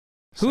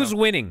Who's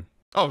winning?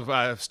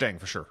 Oh, Sting,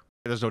 for sure.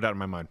 There's no doubt in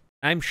my mind.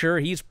 I'm sure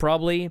he's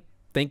probably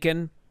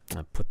thinking,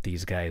 I'll put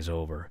these guys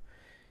over.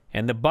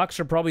 And the Bucks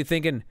are probably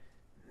thinking,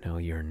 no,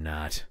 you're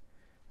not.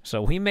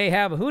 So we may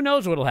have, who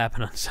knows what'll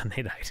happen on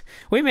Sunday night.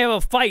 We may have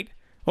a fight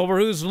over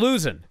who's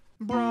losing.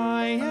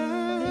 Bryan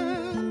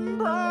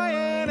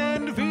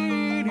and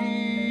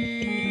Vinny,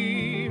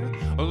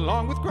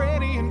 along with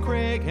Granny and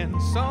Craig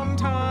and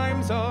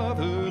sometimes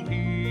other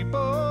people.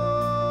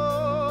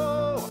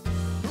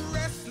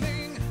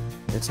 Wrestling.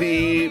 It's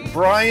the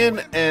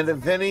Bryan and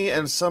Vinny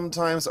and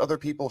sometimes other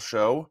people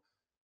show,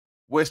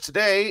 which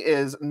today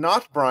is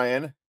not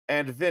Bryan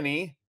and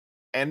Vinny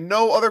and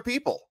no other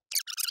people.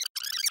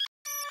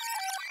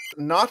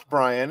 Not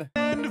Bryan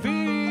And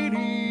Vinny.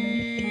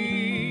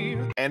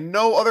 and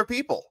no other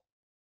people.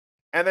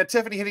 And then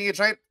Tiffany hitting a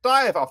giant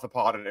dive off the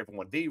pod and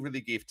everyone. They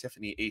really gave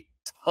Tiffany a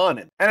ton.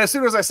 And as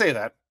soon as I say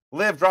that,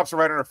 Liv drops her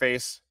right on her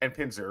face and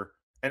pins her,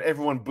 and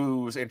everyone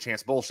boos and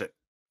chants bullshit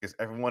because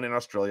everyone in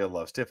Australia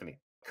loves Tiffany.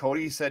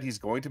 Cody said he's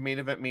going to main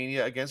event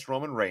Mania against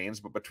Roman Reigns,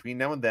 but between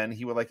now and then,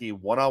 he would like a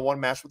one-on-one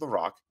match with The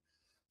Rock.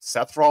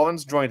 Seth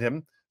Rollins joined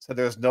him, said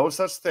there's no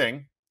such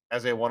thing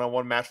as a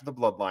one-on-one match with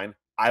the Bloodline.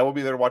 I will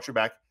be there to watch your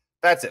back.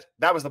 That's it.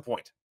 That was the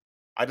point.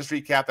 I just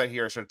recapped that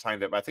here. I should have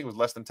timed it, but I think it was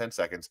less than 10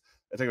 seconds.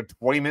 It took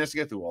 20 minutes to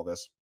get through all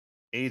this.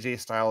 AJ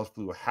Styles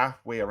flew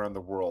halfway around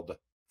the world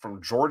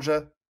from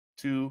Georgia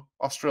to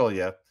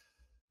Australia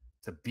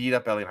to beat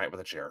up LA Knight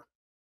with a chair.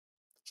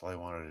 That's all I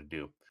wanted to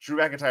do. Drew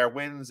McIntyre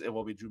wins. It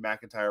will be Drew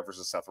McIntyre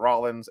versus Seth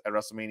Rollins at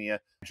WrestleMania.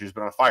 Drew's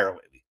been on fire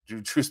lately.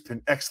 Drew's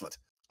been excellent.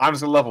 I'm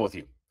just going to level with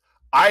you.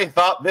 I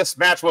thought this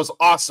match was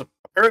awesome.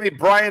 Apparently,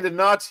 Bryan did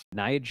not.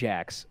 Nia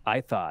Jax,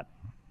 I thought,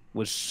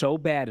 was so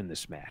bad in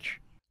this match.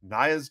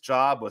 Nia's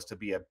job was to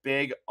be a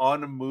big,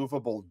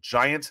 unmovable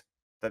giant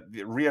that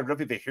Rhea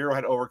Ripley, the hero,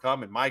 had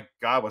overcome. And my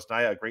God, was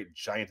Nia a great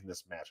giant in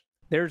this match.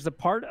 There's the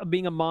part of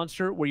being a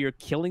monster where you're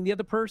killing the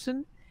other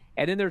person,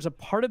 and then there's a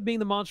part of being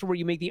the monster where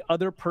you make the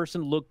other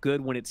person look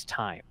good when it's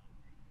time.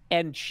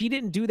 And she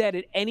didn't do that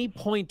at any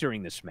point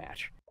during this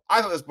match.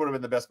 I thought this would have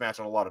been the best match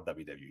on a lot of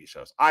WWE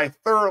shows. I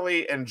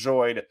thoroughly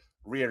enjoyed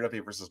Rhea Ripley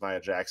versus Nia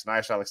Jax, and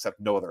I shall accept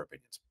no other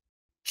opinions.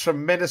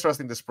 Tremendous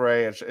wrestling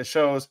display. It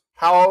shows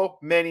how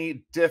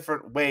many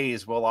different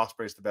ways Will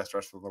Ospreay is the best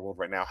wrestler in the world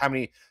right now. How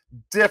many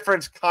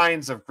different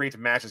kinds of great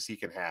matches he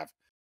can have.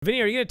 Vinny,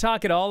 are you going to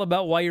talk at all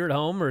about why you're at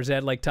home, or is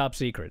that like top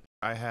secret?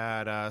 I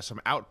had some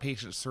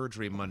outpatient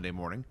surgery Monday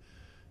morning,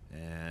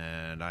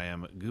 and I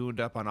am gooned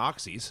up on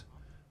oxys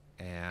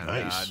and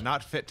Nice.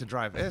 not fit to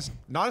drive. It's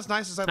not as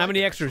nice as I like. How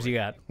many it, extras actually.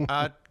 you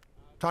got?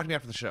 Talk to me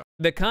after the show.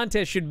 The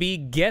contest should be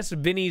Guess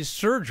Vinny's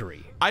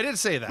Surgery. I did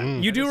say that.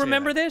 You do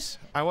remember this?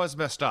 I was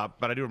messed up,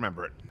 but I do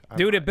remember it.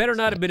 Dude, it better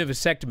not have been a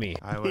vasectomy.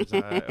 I was.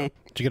 Did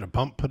you get a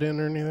pump put in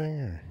or anything?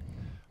 Or?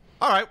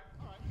 All right.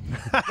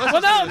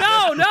 Well,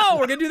 no.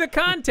 We're going to do the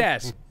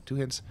contest. 2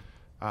 hints.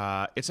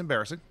 It's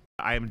embarrassing.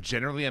 I am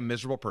generally a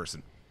miserable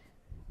person.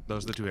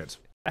 Those are the 2 hints.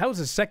 How was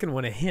the second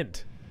one a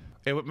hint?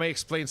 It may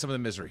explain some of the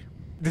misery.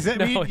 Does that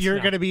No, mean it's you're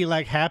not. going to be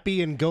like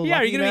happy and go Yeah, are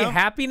lucky you going to now? be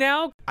happy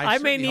now? I may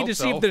certainly need hope to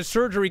see so. if the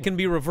surgery can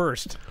be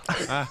reversed.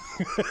 What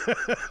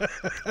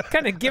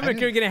kind of gimmick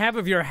you're going to have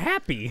if you're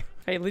happy?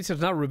 Hey, at least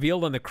it's not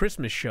revealed on the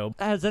Christmas show.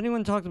 Has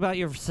anyone talked about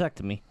your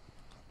vasectomy?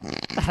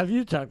 Have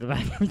you talked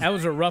about it? That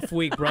was a rough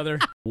week, brother.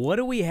 What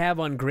do we have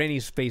on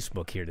Granny's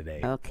Facebook here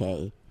today?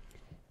 Okay.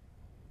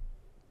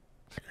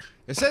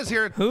 It says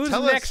here. Who's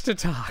tell next us,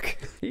 to talk?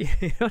 You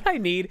know what I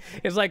need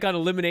is like on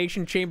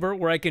Elimination Chamber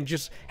where I can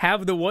just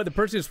have the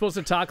person who's supposed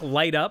to talk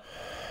light up,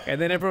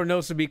 and then everyone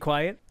knows to be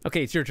quiet.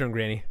 Okay, it's your turn,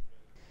 Granny.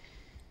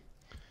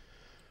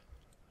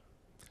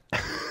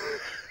 This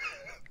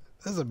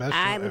is the best show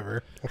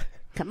ever.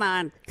 Come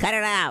on, cut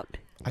it out.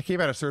 I came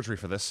out of surgery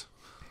for this.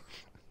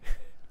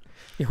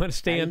 You want to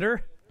stay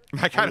under?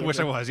 I kind of wish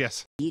I was.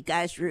 Yes. You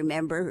guys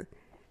remember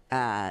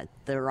The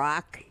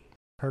Rock?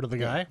 Heard of the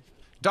guy?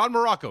 Don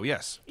Morocco.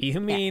 Yes. You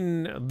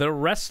mean the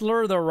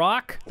wrestler, The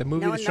Rock? The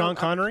movie No, with no, Sean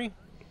Connery?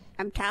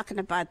 I'm talking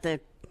about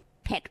the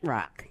pet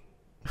rock.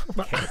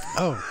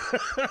 Oh.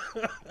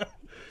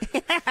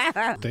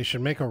 They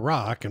should make a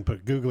rock and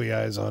put googly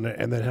eyes on it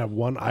and then have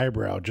one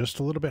eyebrow just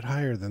a little bit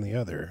higher than the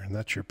other, and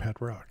that's your pet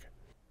rock.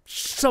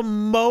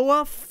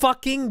 Samoa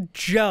fucking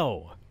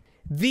Joe,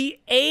 the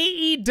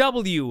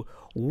AEW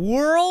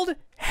World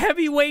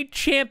Heavyweight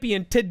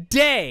Champion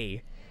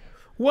today,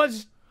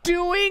 was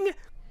doing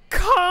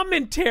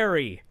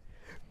commentary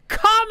at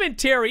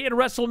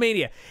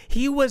WrestleMania.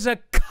 He was a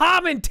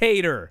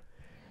commentator.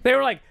 They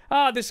were like,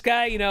 oh, this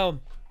guy, you know,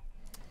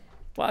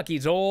 fuck,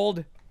 he's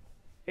old.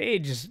 He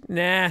just,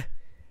 nah.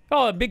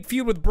 Oh, a big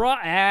feud with Braun.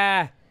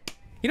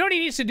 You know what he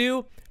needs to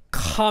do?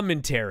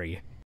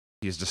 Commentary.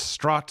 He's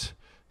distraught.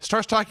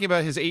 Starts talking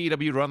about his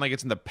AEW run like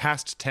it's in the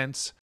past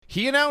tense.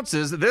 He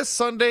announces this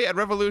Sunday at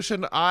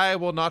Revolution, I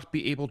will not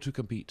be able to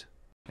compete.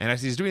 And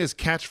as he's doing his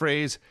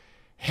catchphrase,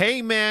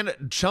 Hangman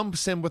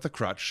jumps him with a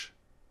crutch,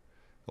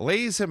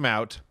 lays him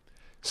out,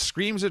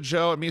 screams at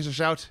Joe and means to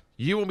shout,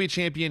 you won't be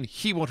champion,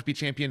 he won't be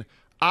champion,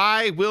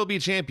 I will be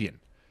champion.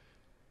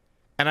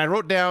 And I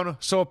wrote down,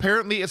 so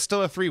apparently it's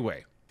still a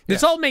three-way.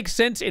 This all makes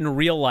sense in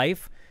real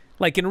life.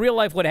 Like, in real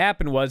life, what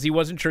happened was he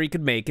wasn't sure he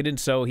could make it, and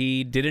so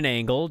he did an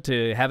angle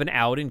to have an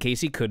out in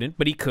case he couldn't,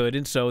 but he could,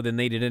 and so then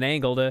they did an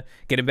angle to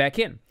get him back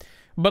in.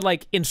 But,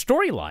 like, in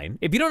storyline,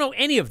 if you don't know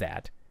any of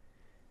that,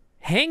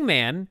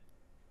 Hangman,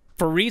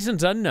 for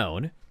reasons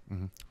unknown,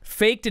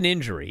 faked an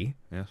injury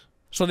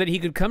so that he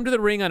could come to the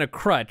ring on a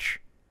crutch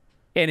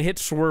and hit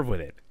Swerve with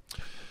it.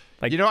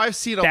 Like, You know, I've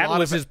seen a that lot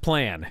was of his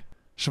plan.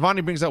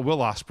 Shivani brings out Will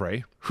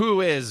Ospreay,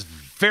 who is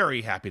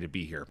very happy to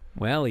be here.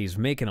 Well, he's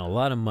making a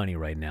lot of money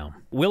right now.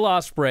 Will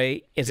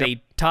Ospreay is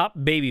a top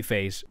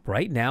babyface.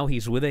 Right now,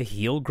 he's with a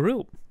heel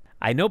group.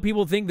 I know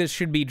people think this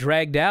should be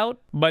dragged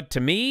out, but to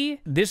me,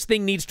 this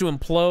thing needs to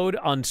implode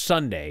on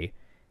Sunday,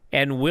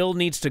 and Will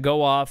needs to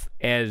go off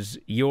as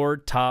your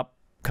top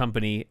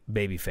company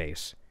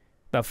babyface.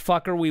 The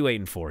fuck are we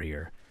waiting for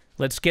here?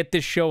 Let's get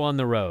this show on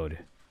the road.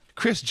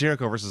 Chris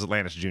Jericho versus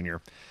Atlantis Jr.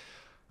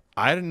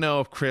 I didn't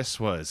know if Chris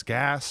was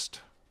gassed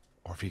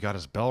or if he got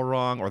his bell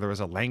wrong or there was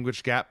a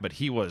language gap, but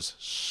he was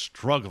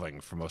struggling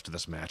for most of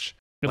this match.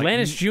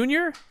 Atlantis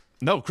Jr.?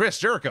 No, Chris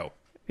Jericho.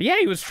 Yeah,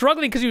 he was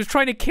struggling because he was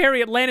trying to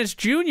carry Atlantis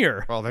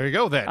Jr. Well, there you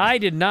go then. I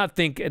did not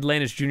think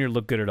Atlantis Jr.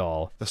 looked good at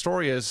all. The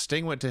story is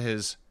Sting went to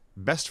his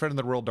best friend in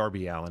the world,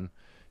 Darby Allin,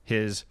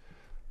 his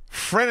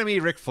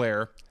frenemy Ric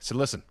Flair, said,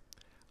 listen,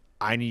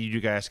 I need you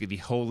guys to get the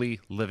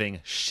holy living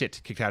shit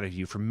kicked out of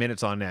you for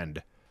minutes on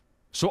end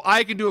so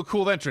I can do a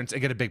cool entrance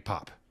and get a big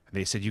pop. And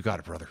they said, you got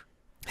it, brother.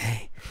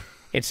 Hey,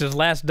 it's his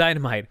last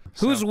Dynamite.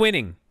 Who's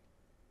winning?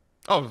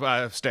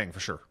 Oh, Sting, for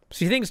sure.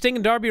 So you think Sting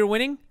and Darby are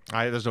winning?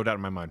 There's no doubt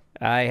in my mind.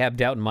 I have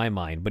doubt in my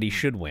mind, but he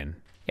should win.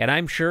 And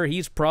I'm sure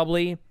he's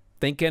probably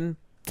thinking,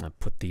 I'll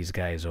put these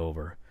guys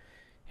over.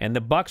 And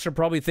the Bucks are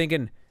probably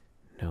thinking,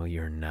 no,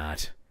 you're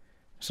not.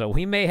 So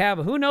we may have,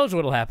 who knows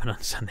what'll happen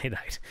on Sunday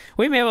night.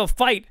 We may have a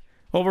fight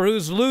over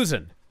who's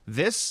losing.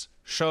 This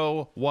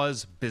show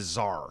was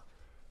bizarre.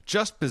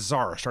 Just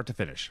bizarre, start to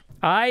finish.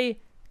 I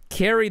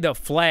carry the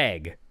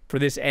flag for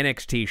this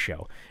NXT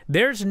show.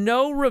 There's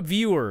no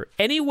reviewer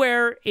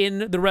anywhere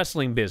in the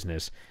wrestling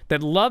business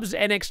that loves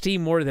NXT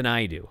more than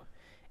I do.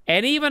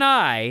 And even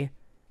I'm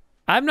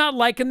not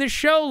liking this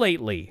show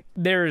lately.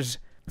 There's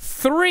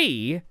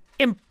 3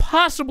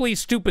 impossibly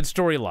stupid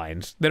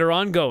storylines that are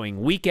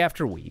ongoing week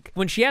after week.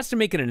 When she has to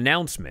make an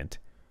announcement,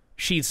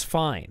 she's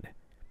fine.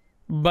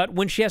 But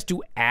when she has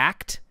to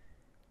act,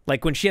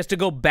 like when she has to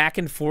go back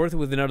and forth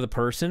with another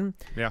person,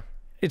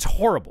 it's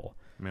horrible.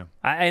 Yeah.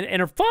 And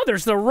her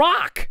father's The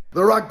Rock.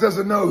 The Rock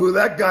doesn't know who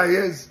that guy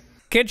is.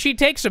 Can she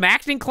take some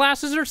acting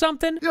classes or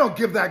something? You don't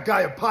give that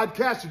guy a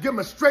podcast, you give him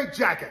a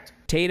straitjacket.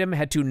 Tatum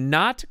had to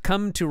not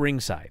come to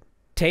ringside.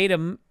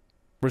 Tatum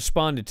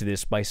responded to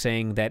this by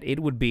saying that it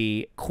would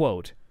be,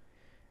 quote,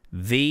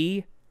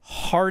 the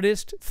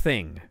hardest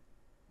thing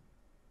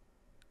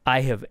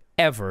I have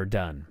ever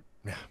done.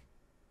 Yeah.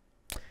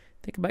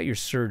 Think about your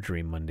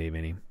surgery Monday,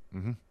 Vinny.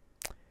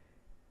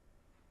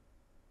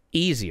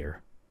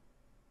 Easier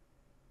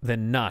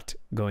than not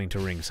going to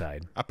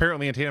ringside.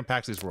 Apparently in Tatum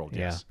Paxley's world,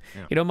 yes.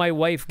 Yeah. You know, my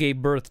wife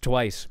gave birth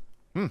twice.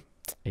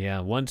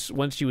 Yeah, once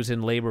she was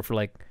in labor for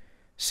like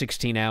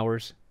 16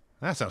 hours.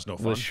 That sounds no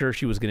fun. Was sure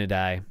she was going to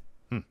die.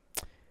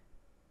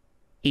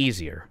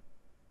 Easier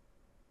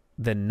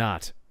than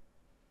not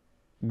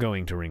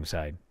going to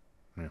ringside.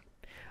 Yeah.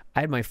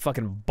 I had my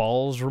fucking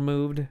balls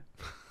removed.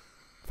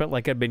 Felt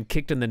like I'd been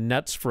kicked in the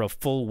nuts for a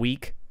full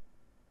week.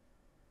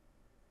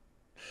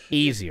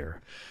 Easier.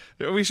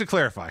 We should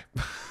clarify.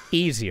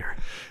 Easier.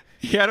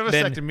 He had a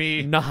than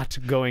vasectomy. Not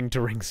going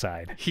to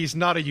ringside. He's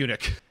not a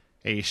eunuch.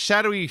 A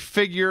shadowy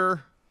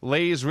figure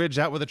lays Ridge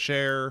out with a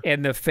chair.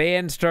 And the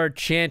fans start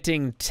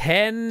chanting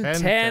 10,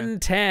 10,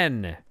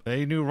 10.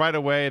 They knew right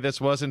away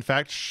this was, in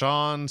fact,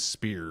 Shawn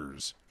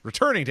Spears.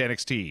 Returning to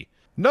NXT.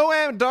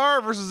 Noam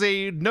Dar versus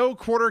a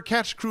no-quarter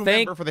catch crew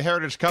member for the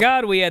Heritage Cup.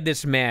 God, we had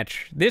this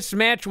match. This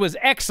match was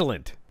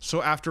excellent.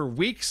 So after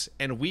weeks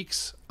and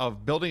weeks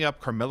of building up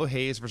Carmelo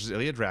Hayes versus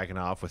Ilya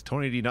Dragunov with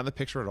Tony D not in the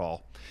picture at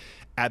all,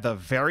 at the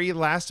very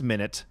last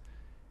minute,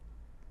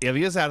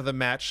 Ilya's out of the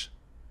match,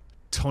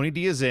 Tony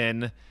D is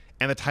in,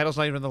 and the title's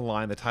not even on the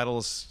line. The title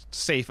is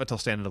safe until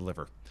Stand and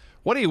Deliver.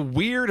 What a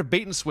weird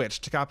bait and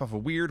switch to cap off a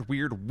weird,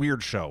 weird,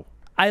 weird show.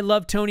 I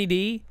love Tony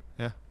D,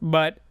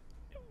 but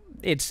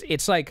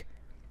it's like,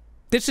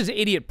 this is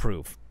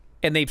idiot-proof,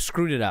 and they've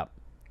screwed it up.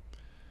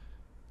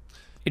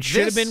 It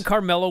should have been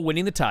Carmelo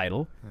winning the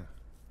title,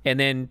 and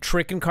then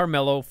tricking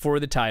Carmelo for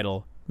the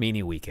title,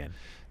 Mania weekend.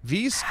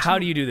 How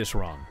do you do this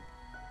wrong?